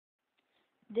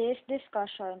This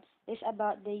discussion is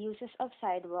about the uses of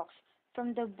sidewalks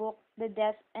from the book The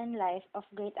Death and Life of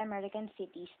Great American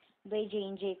Cities by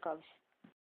Jane Jacobs.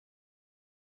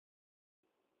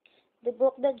 The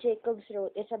book that Jacobs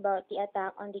wrote is about the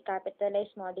attack on the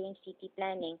capitalized modern city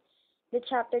planning. The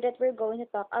chapter that we're going to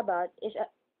talk about is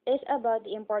about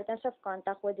the importance of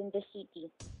contact within the city.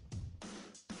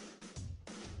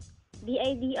 The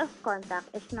idea of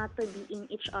contact is not for being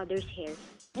each other's hair.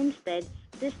 Instead,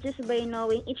 it is just by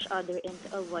knowing each other and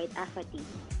to avoid apathy.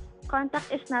 Contact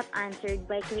is not answered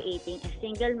by creating a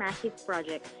single massive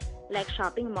project like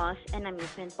shopping malls and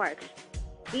amusement parks.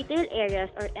 Retail areas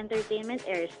or entertainment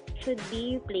areas should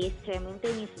be replaced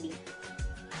simultaneously.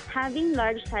 Having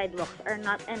large sidewalks are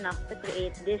not enough to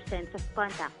create this sense of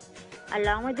contact.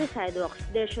 Along with the sidewalks,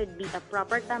 there should be a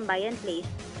proper tambayan place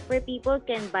where people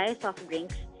can buy soft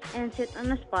drinks and sit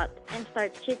on a spot and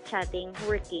start chit-chatting,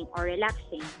 working, or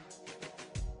relaxing.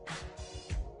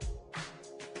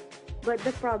 But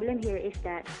the problem here is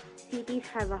that cities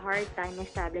have a hard time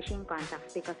establishing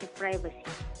contacts because of privacy.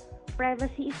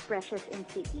 Privacy is precious in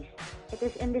cities. It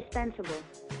is indispensable.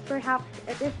 Perhaps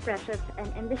it is precious and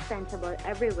indispensable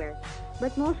everywhere,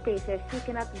 but most places you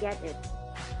cannot get it.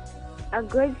 A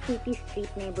good city street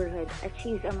neighborhood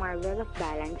achieves a marvelous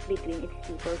balance between its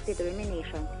people's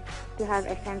determination to have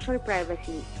essential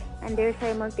privacy and their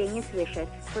simultaneous wishes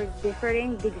for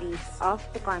differing degrees of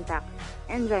the contact,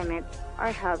 enjoyment,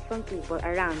 or help from people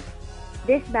around.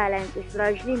 This balance is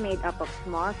largely made up of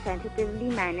small, sensitively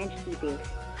managed details,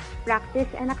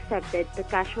 practiced and accepted so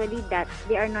casually that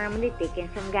they are normally taken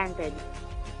for granted.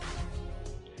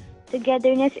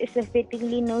 Togetherness is a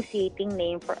fittingly nauseating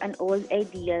name for an old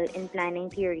ideal in planning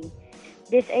theory.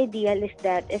 This ideal is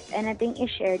that if anything is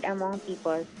shared among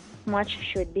people, much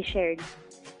should be shared.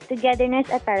 Togetherness,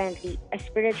 apparently a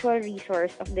spiritual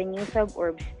resource of the new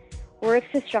suburbs, works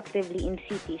destructively in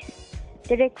cities.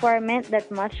 The requirement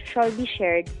that much shall be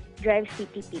shared drives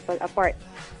city people apart.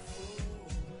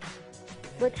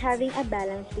 But having a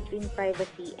balance between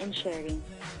privacy and sharing,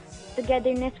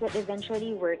 togetherness will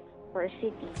eventually work for a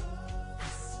city.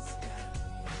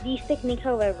 This technique,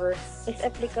 however, is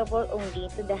applicable only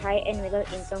to the high and middle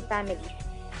income families,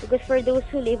 because for those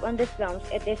who live on the slums,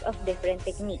 it is of different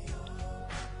technique.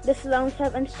 The slums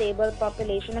have unstable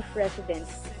population of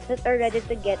residents that are ready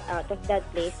to get out of that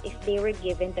place if they were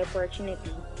given the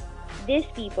opportunity. These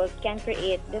people can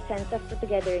create the sense of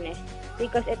togetherness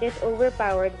because it is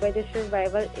overpowered by the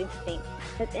survival instinct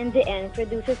that in the end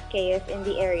produces chaos in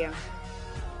the area.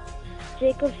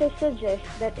 Jacobs suggests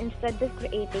that instead of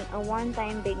creating a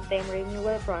one-time big-time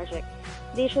renewal project,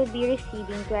 they should be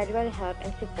receiving gradual help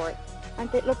and support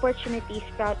until opportunities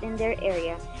sprout in their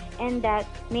area and that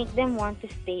make them want to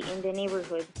stay in the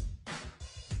neighborhood.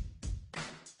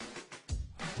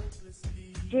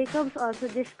 Jacobs also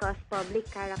discussed public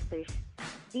characters.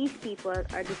 These people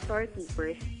are the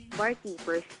storekeepers,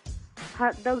 barkeepers,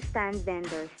 hot dog stand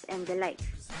vendors, and the likes.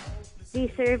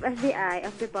 They serve as the eye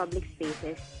of the public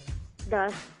spaces,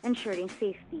 thus ensuring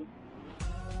safety.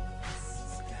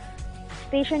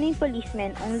 Stationing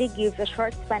policemen only gives a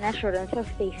short span assurance of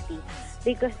safety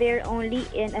because they are only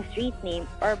in a street name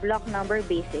or block number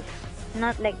basis,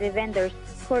 not like the vendors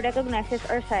who recognizes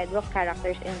our sidewalk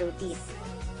characters in routine.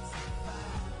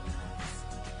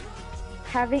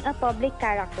 Having a public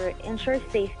character ensures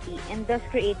safety and thus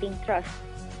creating trust.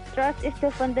 Trust is the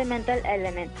fundamental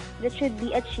element that should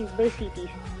be achieved by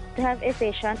cities to have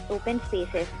efficient open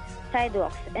spaces,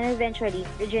 sidewalks, and eventually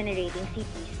regenerating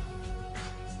cities.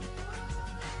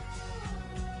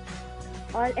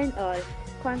 All in all,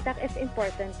 contact is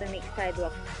important to make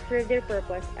sidewalks serve their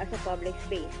purpose as a public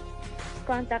space.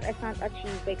 Contact is not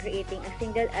achieved by creating a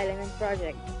single element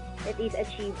project. It is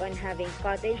achieved on having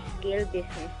cottage-scale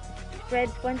business spread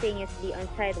spontaneously on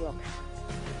sidewalks.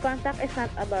 Contact is not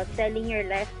about telling your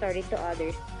life story to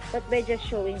others, but by just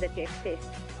showing that you exist.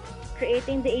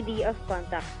 Creating the idea of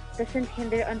contact doesn't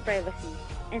hinder on privacy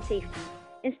and safety.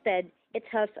 Instead, it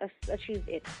helps us achieve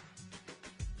it.